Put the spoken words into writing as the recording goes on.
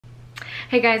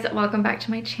Hey guys, welcome back to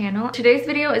my channel. Today's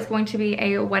video is going to be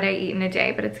a what I eat in a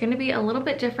day, but it's going to be a little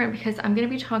bit different because I'm going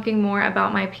to be talking more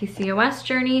about my PCOS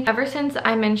journey. Ever since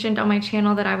I mentioned on my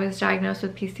channel that I was diagnosed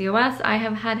with PCOS, I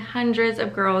have had hundreds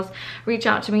of girls reach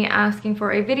out to me asking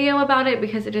for a video about it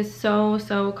because it is so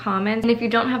common. And if you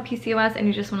don't have PCOS and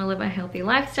you just want to live a healthy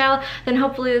lifestyle, then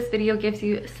hopefully this video gives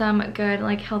you some good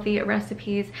healthy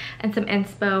recipes and some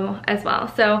inspo as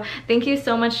well. So thank you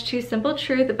so much to Simple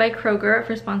Truth by Kroger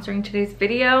for sponsoring today's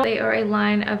video. They are a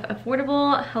line of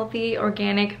affordable, healthy,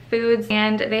 organic foods,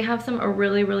 and they have some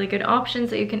really good options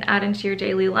that you can add into your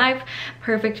daily life.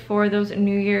 Perfect for those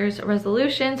New Year's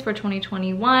resolutions for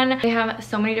 2021. They have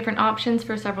so many different options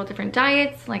for several different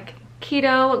diets like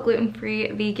keto,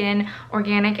 gluten-free, vegan,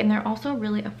 organic, and they're also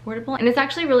really affordable. And it's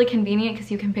actually really convenient because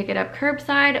you can pick it up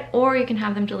curbside or you can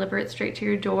have them deliver it straight to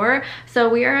your door. So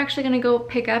we are actually gonna go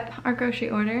pick up our grocery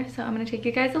order. So I'm gonna take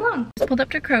you guys along. Just pulled up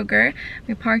to Kroger.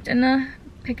 We parked in the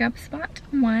pickup spot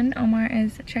 1. Omar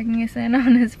is checking us in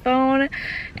on his phone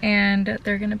and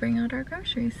they're gonna bring out our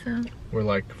groceries. So we're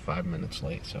like 5 minutes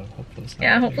late, so hopefully it's not.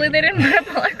 Yeah, hopefully they didn't put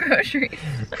up all our groceries.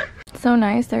 So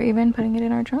nice, they're even putting it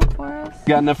in our trunk for us.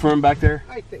 Got enough room back there?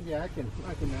 I think, yeah, I can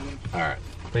manage. All right.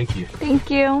 Thank you.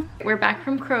 Thank you. We're back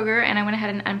from Kroger and I went ahead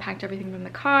and unpacked everything from the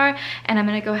car, and I'm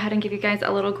gonna go ahead and give you guys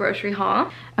a little grocery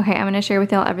haul. Okay, I'm gonna share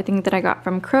with y'all everything that I got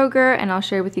from Kroger, and I'll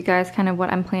share with you guys kind of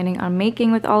what I'm planning on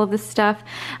making with all of this stuff.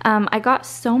 I got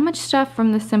so much stuff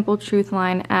from the Simple Truth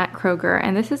line at Kroger,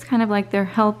 and this is kind of like their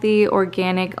healthy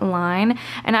organic line,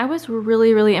 and I was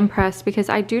really impressed because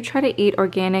I do try to eat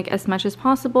organic as much as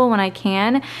possible when I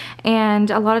can, and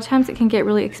a lot of times it can get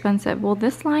really expensive. Well,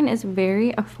 this line is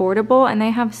very affordable and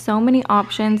they have so many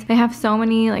options. They have so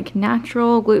many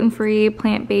natural, gluten-free,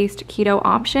 plant-based keto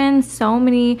options, so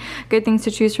many good things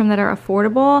to choose from that are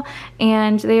affordable,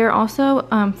 and they are also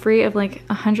free of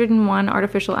 101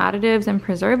 artificial additives and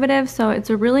preservatives, so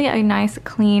it's really a nice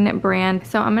clean brand.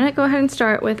 So I'm gonna go ahead and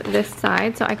start with this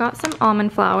side. So I got some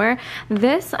almond flour.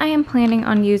 This I am planning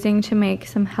on using to make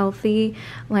some healthy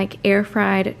air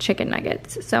fried chicken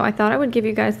nuggets. So I thought I would give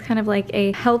you guys kind of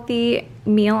a healthy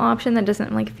meal option that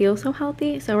doesn't feel so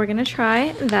healthy, so we're gonna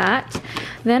try that.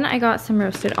 Then I got some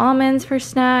roasted almonds for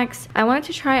snacks. I wanted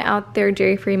to try out their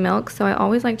dairy-free milk, so I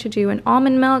always like to do an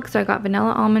almond milk, so I got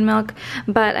vanilla almond milk,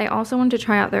 but I also wanted to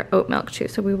try out their oat milk too,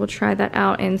 so we will try that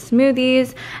out in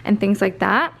smoothies and things like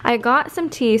that. I got some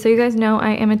tea, so you guys know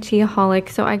I am a teaholic,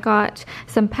 so I got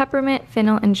some peppermint,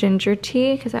 fennel, and ginger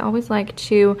tea because I always like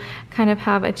to kind of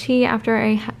have a tea after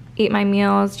I eat my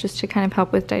meals just to kind of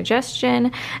help with digestion.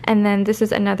 And then this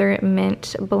is another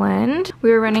mint blend.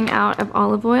 We were running out of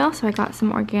olive oil, so I got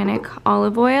some organic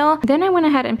olive oil. Then I went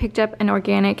ahead and picked up an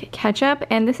organic ketchup,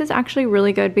 and this is actually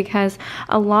really good because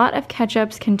a lot of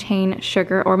ketchups contain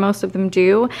sugar, or most of them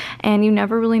do, and you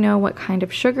never really know what kind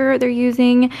of sugar they're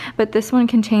using, but this one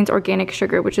contains organic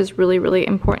sugar, which is really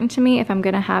important to me. If I'm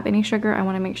gonna have any sugar, I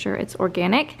want to make sure it's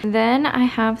organic. Then I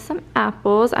have some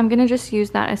apples. I'm gonna just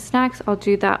use that as snacks. I'll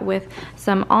do that with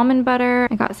some almond butter.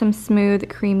 I got some smooth,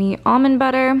 creamy almond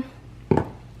butter.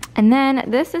 And then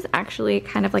this is actually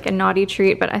kind of like a naughty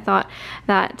treat, but I thought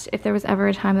that if there was ever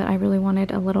a time that I really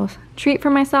wanted a little treat for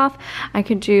myself, I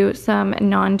could do some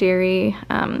non-dairy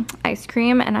ice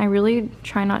cream. And I really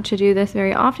try not to do this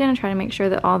very often. I try to make sure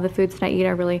that all the foods that I eat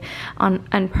are really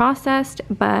unprocessed,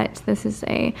 but this is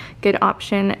a good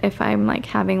option if I'm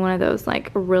having one of those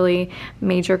really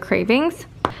major cravings.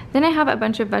 Then I have a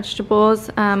bunch of vegetables.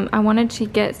 I wanted to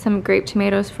get some grape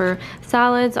tomatoes for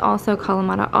salads, also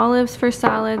Kalamata olives for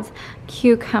salads,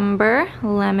 cucumber,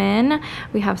 lemon.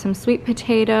 We have some sweet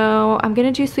potato. I'm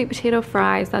gonna do sweet potato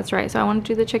fries, that's right. So I want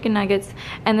to do the chicken nuggets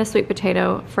and the sweet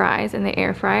potato fries in the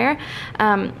air fryer.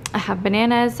 I have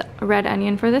bananas, red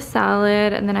onion for the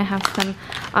salad, and then I have some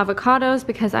avocados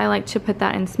because I like to put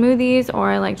that in smoothies or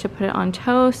I like to put it on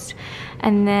toast.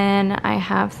 And then I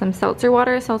have some seltzer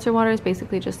water. Seltzer water is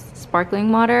basically just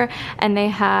sparkling water, and they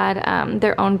had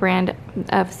their own brand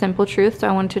of Simple Truth, so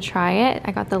I wanted to try it.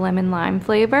 I got the lemon lime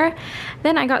flavor.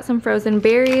 Then I got some frozen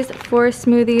berries for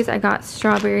smoothies. I got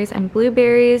strawberries and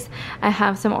blueberries. I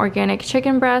have some organic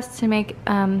chicken breasts to make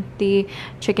the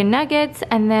chicken nuggets,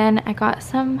 and then I got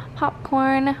some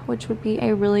popcorn, which would be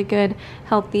a really good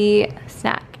healthy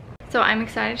snack. So I'm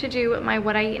excited to do my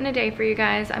what I eat in a day for you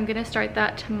guys. I'm gonna start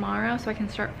that tomorrow so I can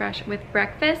start fresh with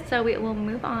breakfast. So we will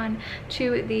move on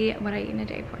to the what I eat in a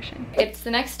day portion. It's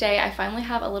the next day. I finally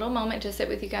have a little moment to sit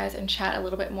with you guys and chat a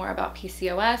little bit more about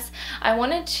PCOS. I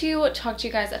wanted to talk to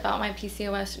you guys about my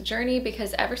PCOS journey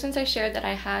because ever since I shared that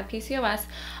I had PCOS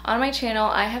on my channel,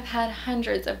 I have had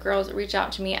hundreds of girls reach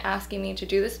out to me asking me to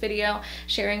do this video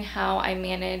sharing how I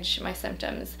manage my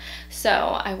symptoms. So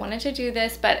I wanted to do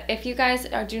this, but if you guys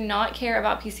do not care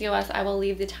about PCOS, I will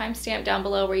leave the timestamp down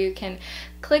below where you can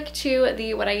click to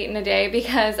the what I eat in a day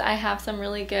because I have some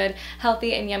really good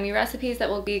healthy and yummy recipes that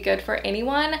will be good for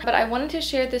anyone. But I wanted to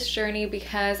share this journey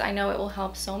because I know it will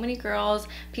help so many girls.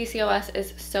 PCOS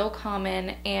is so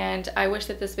common and I wish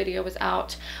that this video was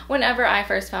out whenever I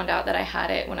first found out that I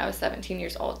had it when I was 17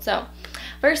 years old. So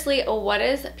firstly, what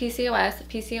is PCOS?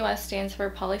 PCOS stands for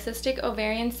polycystic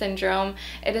ovarian syndrome.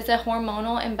 It is a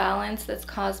hormonal imbalance that's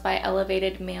caused by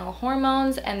elevated male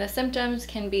hormones, and the symptoms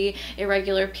can be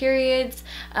irregular periods,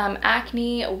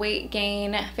 acne, weight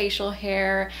gain, facial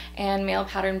hair, and male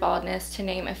pattern baldness, to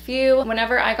name a few.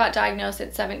 Whenever I got diagnosed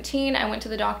at 17, I went to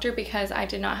the doctor because I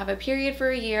did not have a period for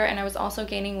a year and I was also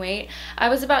gaining weight. I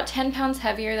was about 10 pounds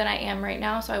heavier than I am right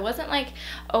now, so I wasn't like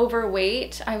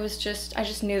overweight. I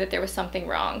just knew that there was something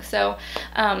wrong. So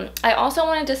I also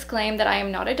want to disclaim that I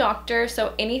am not a doctor,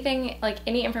 so anything, like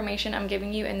any information I'm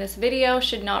giving you in this video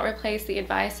should not replace the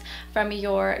advice from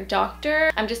your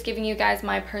doctor. I'm just giving you guys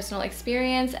my personal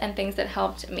experience and things that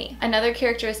helped me. Another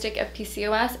characteristic of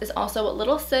PCOS is also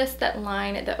little cysts that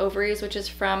line the ovaries, which is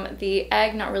from the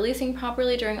egg not releasing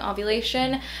properly during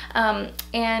ovulation,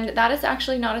 and that is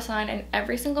actually not a sign in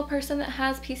every single person that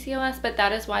has PCOS, but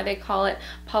that is why they call it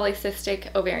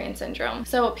polycystic ovarian syndrome.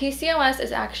 So PCOS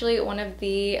is actually one of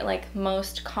the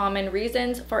most common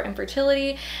reasons for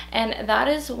infertility, and that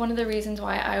is one of the reasons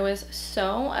why I was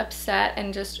so upset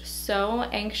and just so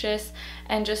anxious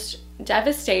and just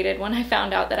devastated when I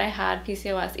found out that I had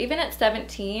PCOS. Even at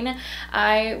 17,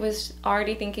 I was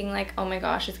already thinking like, oh my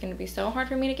gosh, it's gonna be so hard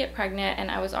for me to get pregnant,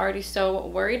 and I was already so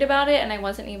worried about it, and I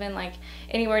wasn't even like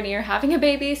anywhere near having a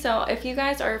baby. So if you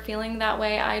guys are feeling that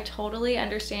way, I totally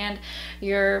understand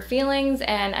your feelings,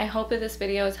 and I hope that this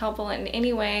video is helpful in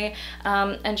any way,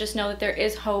 and just know that there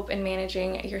is hope in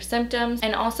managing your symptoms.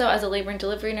 And also, as a labor and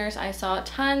delivery nurse, I saw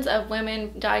tons of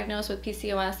women diagnosed with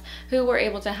PCOS who were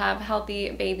able to have healthy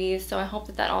babies, so I hope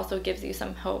that that also gives you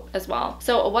some hope as well.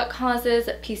 So what causes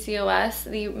PCOS?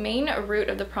 The main root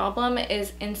of the problem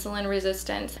is insulin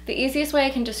resistance. The easiest way I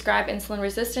can describe insulin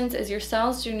resistance is your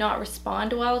cells do not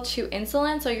respond well to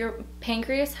insulin, so your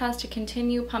pancreas has to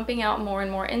continue pumping out more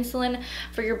and more insulin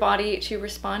for your body to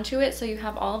respond to it, so you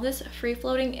have all of this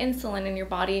free-floating insulin in your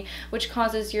body, which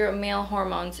causes your male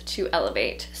hormones to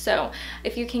elevate. So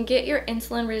if you can get your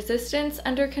insulin resistance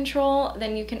under control,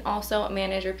 then you can also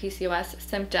manage your PCOS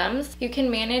symptoms. You can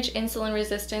manage insulin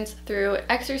resistance through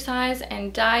exercise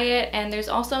and diet, and there's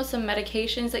also some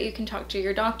medications that you can talk to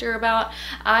your doctor about.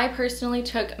 I personally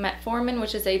took metformin,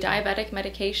 which is a diabetic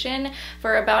medication,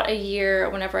 for about a year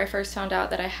whenever I first found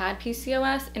out that I had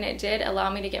PCOS, and it did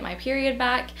allow me to get my period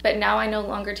back, but now I no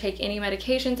longer take any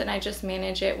medications and I just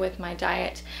manage it with my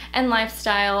diet and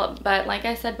lifestyle. But like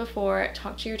I said before,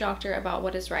 talk to your doctor about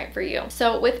what is right for you.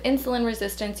 So with insulin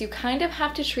resistance, you kind of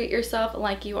have to treat yourself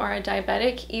like you are a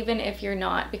diabetic, even if you're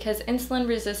not, because insulin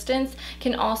resistance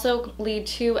can also lead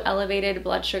to elevated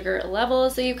blood sugar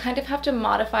levels. So you kind of have to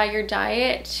modify your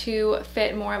diet to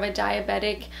fit more of a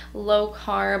diabetic, low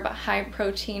carb, high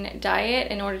protein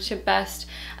diet in order to best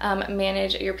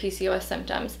manage your PCOS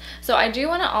symptoms. So I do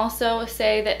want to also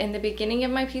say that in the beginning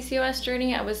of my PCOS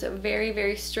journey, I was very,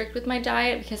 very strict with my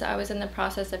diet because I was in the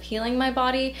process of healing my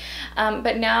body.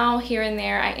 But now here and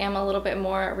there, I am a little bit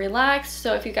more relaxed.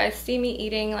 So if you guys see me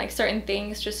eating like certain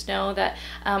things, just know that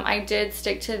I did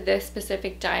stick to this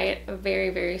specific diet very,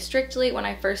 very strictly when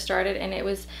I first started, and it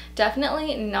was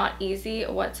definitely not easy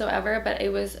whatsoever, but it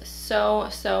was so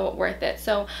worth it.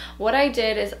 So what I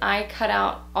did is I cut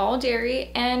out all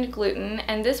dairy and gluten,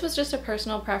 and this was just a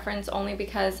personal preference only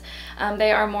because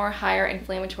they are more higher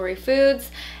inflammatory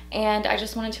foods, and I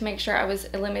just wanted to make sure I was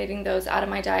eliminating those out of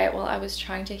my diet while I was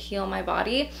trying to heal my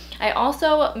body. I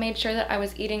also made sure that I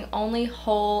was eating only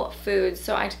whole foods,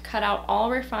 so I cut out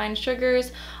all refined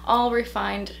sugars, all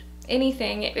refined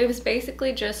anything. It was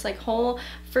basically just like whole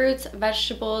fruits,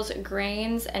 vegetables,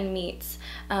 grains, and meats.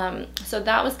 So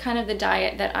that was kind of the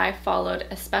diet that I followed,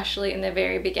 especially in the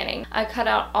very beginning. I cut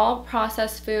out all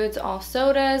processed foods, all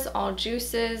sodas, all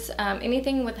juices,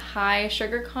 anything with high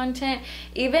sugar content,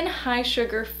 even high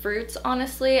sugar fruits.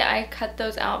 Honestly, I cut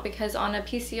those out because on a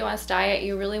PCOS diet,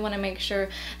 you really want to make sure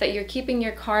that you're keeping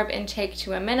your carb intake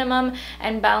to a minimum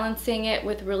and balancing it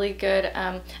with really good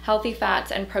healthy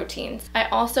fats and proteins. I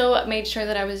also made sure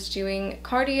that I was doing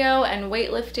cardio and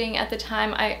weightlifting at the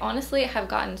time. I honestly have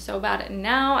gotten so bad at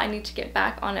now. I need to get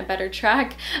back on a better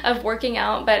track of working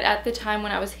out, but at the time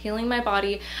when I was healing my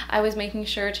body, I was making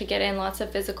sure to get in lots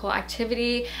of physical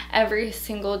activity every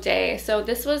single day. So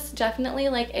this was definitely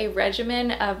like a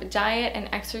regimen of diet and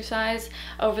exercise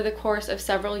over the course of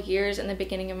several years in the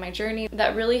beginning of my journey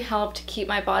that really helped keep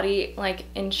my body like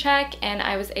in check, and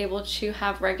I was able to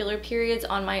have regular periods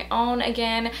on my own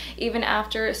again, even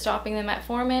after stopping the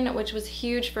metformin, which was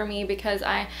huge for me because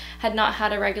I had not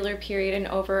had a regular period in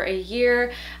over a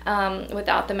year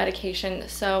without the medication.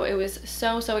 So it was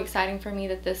so exciting for me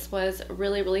that this was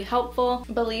really helpful.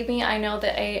 Believe me, I know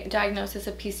that a diagnosis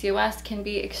of PCOS can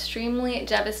be extremely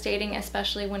devastating,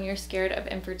 especially when you're scared of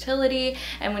infertility,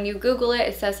 and when you Google it,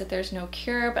 it says that there's no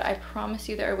cure, but I promise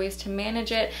you there are ways to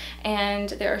manage it, and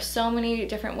there are so many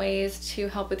different ways to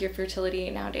help with your fertility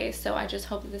nowadays. So I just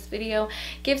hope that this video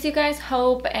gives you guys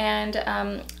hope, and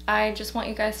I just want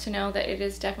you guys to know that it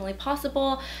is definitely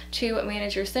possible to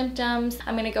manage your symptoms.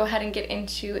 I'm going to go ahead and get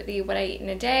into the what I eat in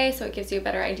a day so it gives you a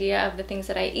better idea of the things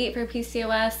that I eat for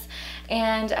PCOS,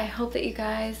 and I hope that you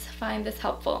guys find this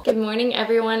helpful. Good morning,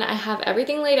 everyone. I have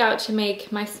everything laid out to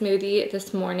make my smoothie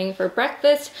this morning for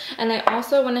breakfast, and I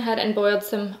also went ahead and boiled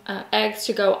some eggs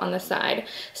to go on the side.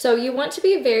 So you want to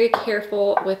be very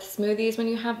careful with smoothies when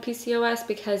you have PCOS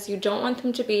because you don't want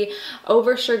them to be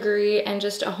over sugary and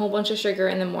just a whole bunch of sugar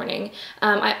in the morning.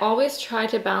 I always try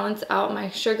to balance out my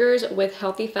sugars with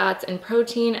healthy fats and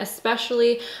protein,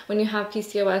 especially when you have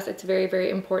PCOS. It's very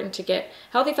important to get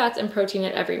healthy fats and protein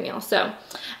at every meal. So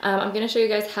I'm going to show you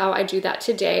guys how I do that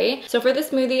today. So for the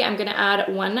smoothie, I'm going to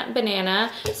add 1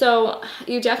 banana. So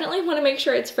you definitely want to make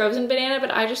sure it's frozen banana,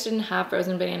 but I just didn't have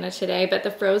frozen banana today. But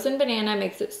the frozen banana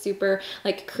makes it super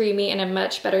like creamy and a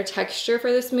much better texture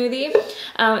for the smoothie.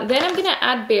 Then I'm going to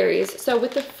add berries. So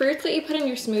with the fruits that you put in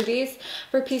your smoothies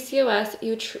for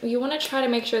PCOS, you want to try to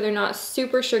make sure they're not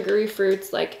super sugary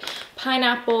fruits like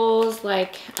pineapples,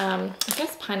 like I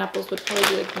guess pineapples would probably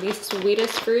be like the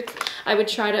sweetest fruits I would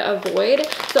try to avoid.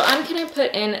 So I'm gonna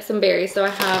put in some berries. So I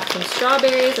have some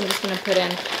strawberries. I'm just gonna put in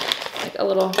like a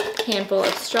little handful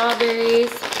of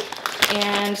strawberries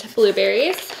and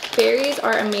blueberries. Berries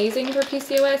are amazing for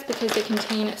PCOS because they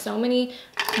contain so many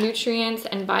nutrients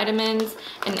and vitamins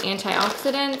and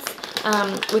antioxidants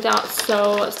without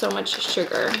so much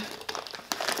sugar.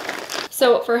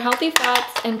 So for healthy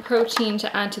fats and protein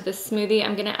to add to this smoothie,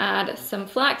 I'm gonna add some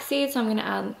flaxseed. So I'm gonna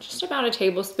add just about a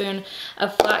tablespoon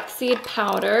of flaxseed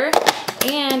powder,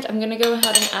 and I'm gonna go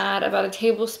ahead and add about a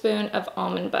tablespoon of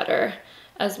almond butter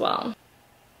as well.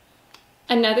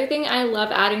 Another thing I love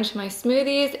adding to my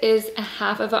smoothies is a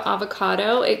half of an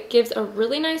avocado. It gives a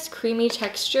really nice creamy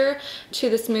texture to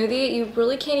the smoothie. You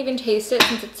really can't even taste it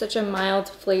since it's such a mild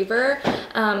flavor,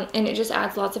 and it just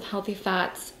adds lots of healthy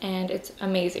fats, and it's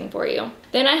amazing for you.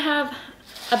 Then I have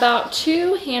about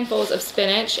 2 handfuls of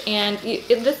spinach, and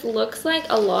this looks like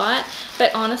a lot,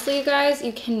 but honestly, you guys,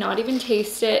 you cannot even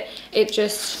taste it. It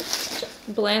just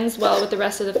blends well with the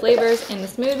rest of the flavors in the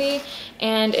smoothie,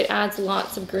 and it adds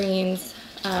lots of greens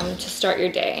to start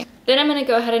your day. Then I'm gonna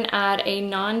go ahead and add a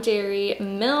non-dairy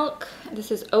milk. This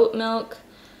is oat milk.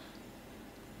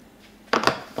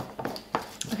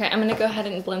 Okay, I'm gonna go ahead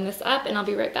and blend this up and I'll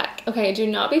be right back. Okay, do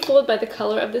not be fooled by the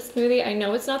color of this smoothie. I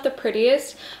know it's not the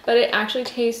prettiest, but it actually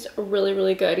tastes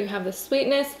really good. You have the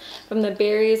sweetness from the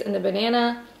berries and the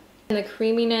banana, and the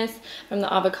creaminess from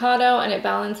the avocado, and it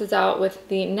balances out with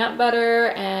the nut butter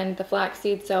and the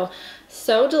flaxseed.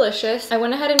 So delicious. I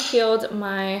went ahead and peeled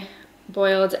my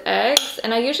boiled eggs,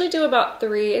 and I usually do about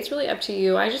 3. It's really up to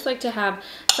you. I just like to have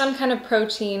some kind of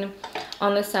protein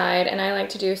on the side, and I like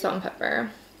to do salt and pepper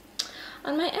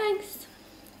on my eggs.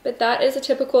 But that is a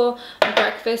typical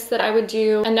breakfast that I would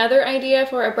do. Another idea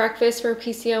for a breakfast for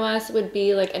PCOS would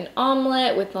be like an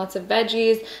omelet with lots of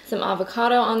veggies, some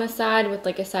avocado on the side with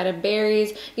like a side of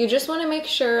berries. You just want to make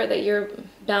sure that your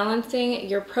balancing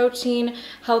your protein,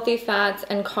 healthy fats,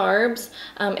 and carbs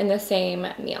in the same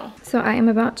meal. So I am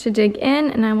about to dig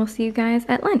in and I will see you guys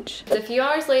at lunch. It's a few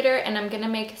hours later and I'm gonna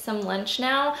make some lunch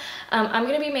now. I'm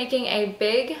gonna be making a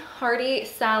big hearty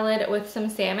salad with some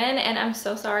salmon, and I'm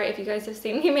so sorry if you guys have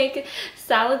seen me make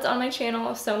salads on my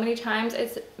channel so many times.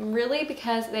 It's really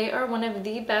because they are one of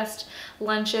the best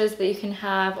lunches that you can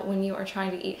have when you are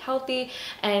trying to eat healthy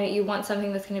and you want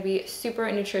something that's going to be super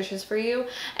nutritious for you.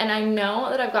 And I know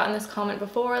that I've gotten this comment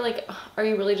before, like, are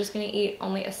you really just going to eat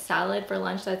only a salad for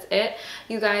lunch? That's it.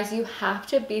 You guys, you have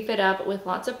to beef it up with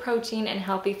lots of protein and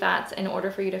healthy fats in order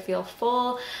for you to feel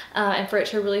full and for it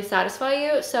to really satisfy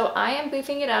you. So I am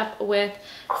beefing it up with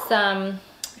some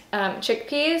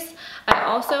chickpeas. I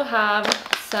also have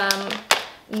some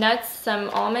nuts, some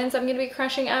almonds I'm going to be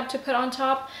crushing up to put on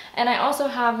top, and I also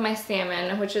have my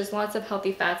salmon, which is lots of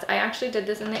healthy fats. I actually did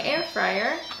this in the air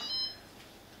fryer.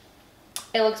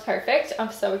 It looks perfect.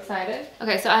 I'm so excited.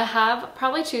 Okay, so I have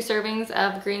probably 2 servings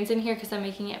of greens in here because I'm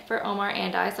making it for Omar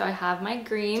and I. So I have my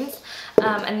greens,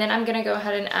 and then I'm going to go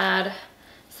ahead and add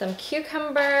some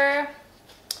cucumber,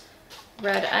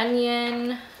 red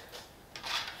onion.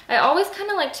 I always kind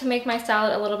of like to make my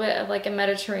salad a little bit of like a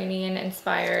Mediterranean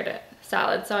inspired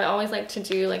salad. So I always like to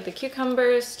do like the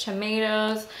cucumbers,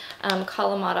 tomatoes,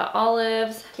 Kalamata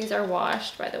olives. These are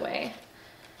washed, by the way.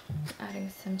 Adding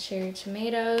some cherry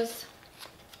tomatoes.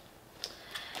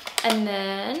 And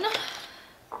then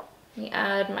let me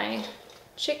add my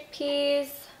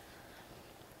chickpeas.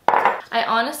 I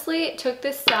honestly took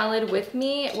this salad with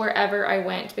me wherever I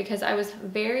went because I was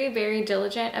very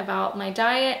diligent about my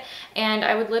diet, and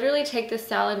I would literally take this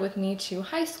salad with me to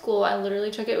high school. I literally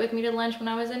took it with me to lunch when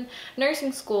I was in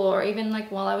nursing school, or even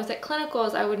like while I was at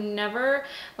clinicals. I would never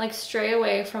like stray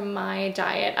away from my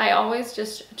diet. I always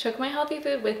just took my healthy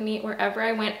food with me wherever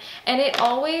I went, and it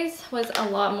always was a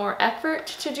lot more effort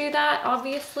to do that,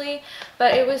 obviously,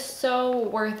 but it was so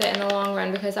worth it in the long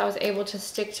run because I was able to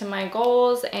stick to my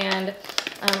goals, and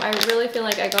I really feel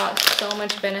like I got so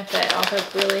much benefit off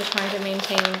of really trying to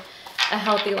maintain a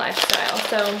healthy lifestyle.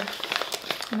 So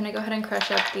I'm gonna go ahead and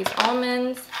crush up these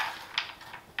almonds.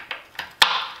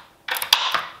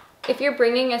 If you're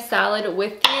bringing a salad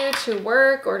with you to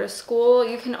work or to school,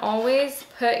 you can always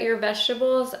put your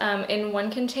vegetables in one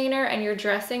container and your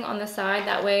dressing on the side.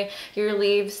 That way your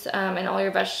leaves and all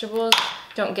your vegetables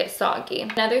don't get soggy.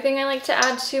 Another thing I like to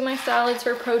add to my salads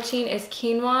for protein is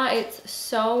quinoa. It's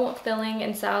so filling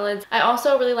in salads. I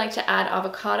also really like to add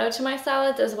avocado to my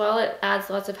salads as well. It adds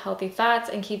lots of healthy fats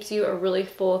and keeps you really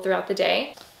full throughout the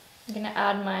day. I'm gonna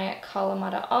add my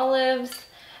Kalamata olives.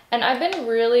 And I've been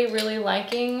really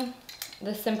liking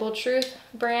the Simple Truth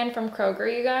brand from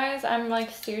Kroger, you guys. I'm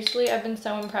like, seriously, I've been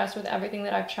so impressed with everything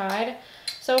that I've tried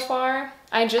so far.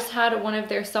 I just had one of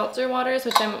their seltzer waters,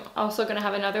 which I'm also gonna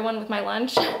have another one with my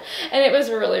lunch, and it was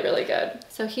really good.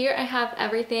 So here I have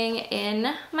everything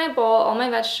in my bowl, all my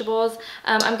vegetables.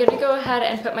 I'm gonna go ahead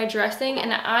and put my dressing,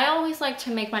 and I always like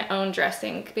to make my own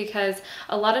dressing because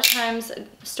a lot of times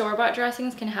store-bought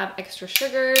dressings can have extra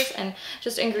sugars and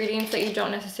just ingredients that you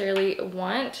don't necessarily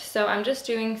want. So I'm just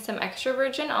doing some extra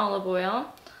virgin olive oil.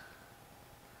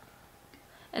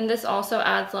 And this also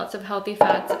adds lots of healthy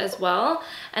fats as well.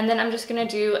 And then I'm just gonna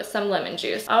do some lemon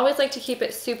juice. I always like to keep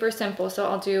it super simple, so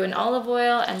I'll do an olive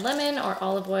oil and lemon, or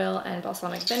olive oil and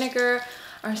balsamic vinegar,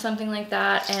 or something like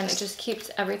that, and it just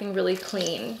keeps everything really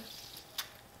clean.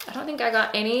 I don't think I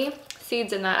got any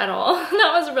seeds in that at all.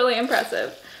 That was really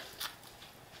impressive.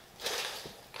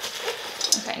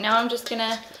 Okay, now I'm just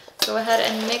gonna go ahead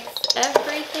and mix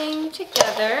everything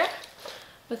together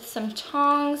with some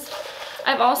tongs.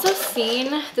 I've also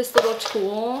seen this little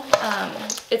tool.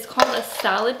 It's called a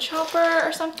salad chopper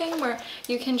or something, where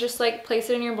you can just like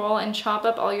place it in your bowl and chop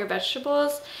up all your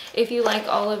vegetables. If you like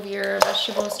all of your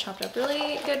vegetables chopped up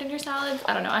really good in your salads.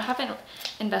 I don't know, I haven't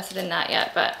invested in that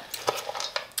yet, but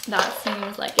that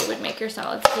seems like it would make your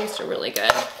salads taste really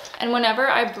good. And whenever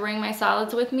I bring my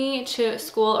salads with me to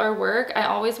school or work, I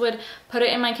always would put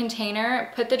it in my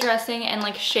container, put the dressing, and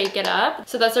like shake it up.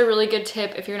 So that's a really good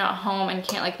tip if you're not home and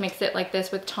can't like mix it like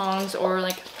this with tongs or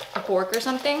like a fork or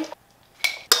something.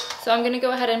 So I'm gonna go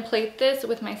ahead and plate this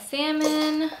with my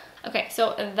salmon. Okay,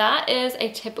 so that is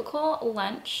a typical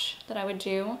lunch that I would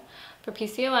do for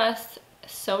PCOS.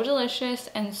 So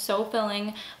delicious and so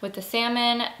filling with the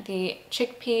salmon, the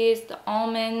chickpeas, the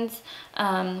almonds,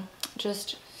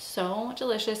 just so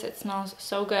delicious. It smells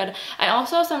so good. I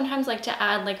also sometimes like to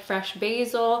add like fresh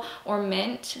basil or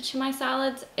mint to my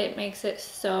salads. It makes it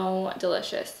so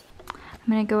delicious.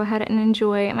 I'm gonna go ahead and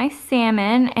enjoy my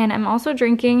salmon, and I'm also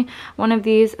drinking one of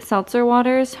these seltzer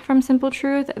waters from Simple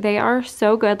Truth. They are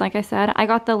so good. Like I said, I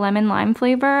got the lemon lime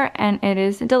flavor and it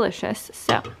is delicious.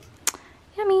 So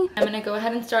yummy. I'm gonna go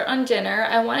ahead and start on dinner.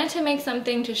 I wanted to make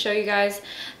something to show you guys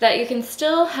that you can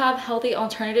still have healthy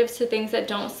alternatives to things that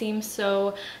don't seem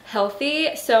so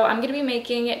healthy. So I'm gonna be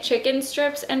making chicken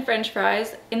strips and french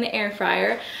fries in the air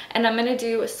fryer, and I'm gonna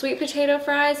do sweet potato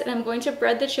fries, and I'm going to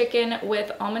bread the chicken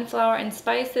with almond flour and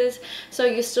spices so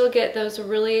you still get those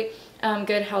really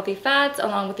good healthy fats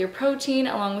along with your protein,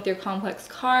 along with your complex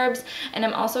carbs. And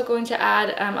I'm also going to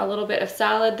add a little bit of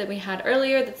salad that we had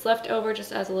earlier that's left over,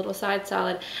 just as a little side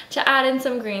salad, to add in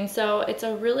some greens. So it's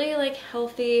a really like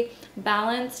healthy,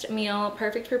 balanced meal,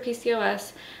 perfect for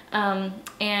PCOS.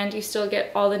 And you still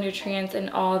get all the nutrients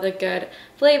and all the good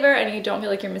flavor, and you don't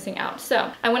feel like you're missing out.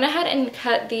 So I went ahead and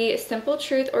cut the Simple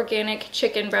Truth organic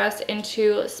chicken breast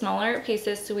into smaller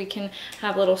pieces so we can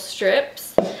have little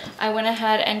strips. I went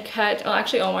ahead and cut, well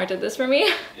actually Omar did this for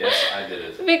me. Yes, I did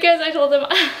it. Because I told him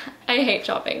I hate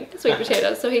chopping sweet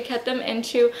potatoes, so he cut them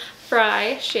into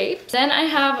fry shapes. Then I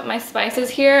have my spices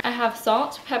here. I have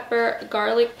salt, pepper,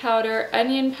 garlic powder,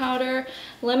 onion powder,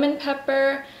 lemon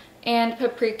pepper, and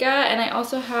paprika, and I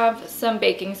also have some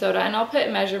baking soda, and I'll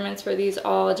put measurements for these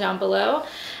all down below.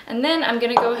 And then I'm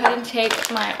gonna go ahead and take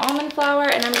my almond flour,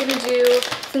 and I'm gonna do,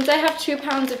 since I have 2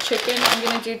 pounds of chicken, I'm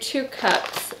gonna do 2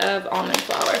 cups of almond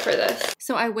flour for this.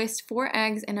 So I whisked 4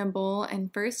 eggs in a bowl,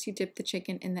 and first you dip the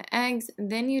chicken in the eggs,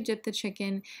 then you dip the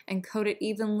chicken and coat it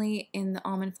evenly in the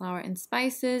almond flour and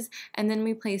spices, and then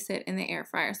we place it in the air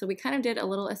fryer. So we kind of did a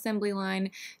little assembly line,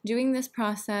 doing this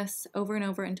process over and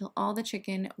over until all the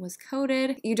chicken was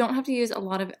coated. You don't have to use a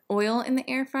lot of oil in the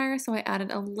air fryer, so I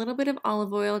added a little bit of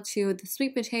olive oil to the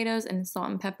sweet potatoes and salt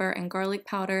and pepper and garlic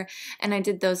powder, and I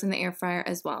did those in the air fryer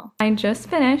as well. I just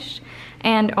finished,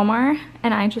 and Omar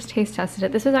and I just taste tested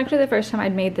it. This was actually the first time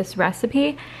I'd made this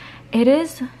recipe. It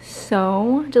is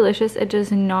so delicious. It does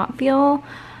not feel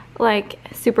like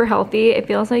super healthy. It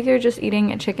feels like you're just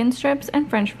eating chicken strips and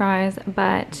french fries,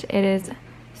 but it is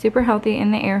super healthy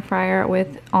in the air fryer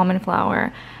with almond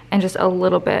flour and just a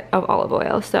little bit of olive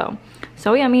oil. So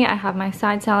yummy. I have my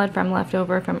side salad from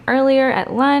leftover from earlier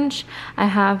at lunch. I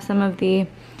have some of the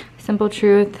Simple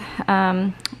Truth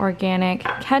organic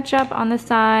ketchup on the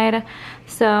side.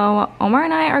 So Omar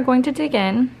and I are going to dig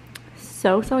in.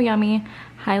 So yummy.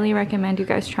 Highly recommend you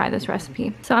guys try this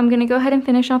recipe. So I'm gonna go ahead and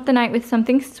finish off the night with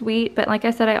something sweet, but like I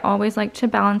said, I always like to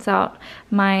balance out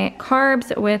my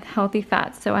carbs with healthy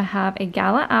fats. So I have a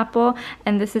Gala apple,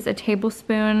 and this is a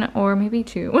tablespoon or maybe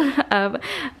 2 of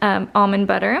almond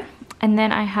butter. And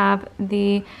then I have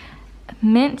the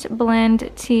mint blend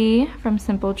tea from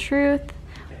Simple Truth,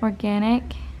 organic,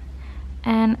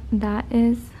 and that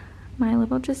is my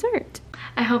little dessert.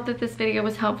 I hope that this video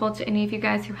was helpful to any of you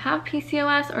guys who have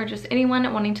PCOS or just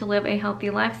anyone wanting to live a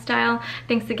healthy lifestyle.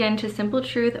 Thanks again to Simple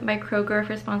Truth by Kroger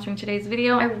for sponsoring today's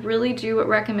video. I really do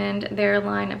recommend their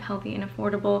line of healthy and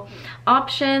affordable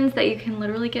options that you can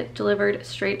literally get delivered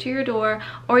straight to your door,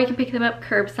 or you can pick them up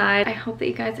curbside. I hope that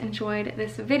you guys enjoyed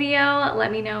this video.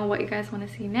 Let me know what you guys want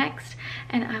to see next,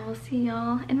 and I will see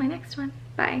y'all in my next one.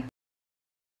 Bye.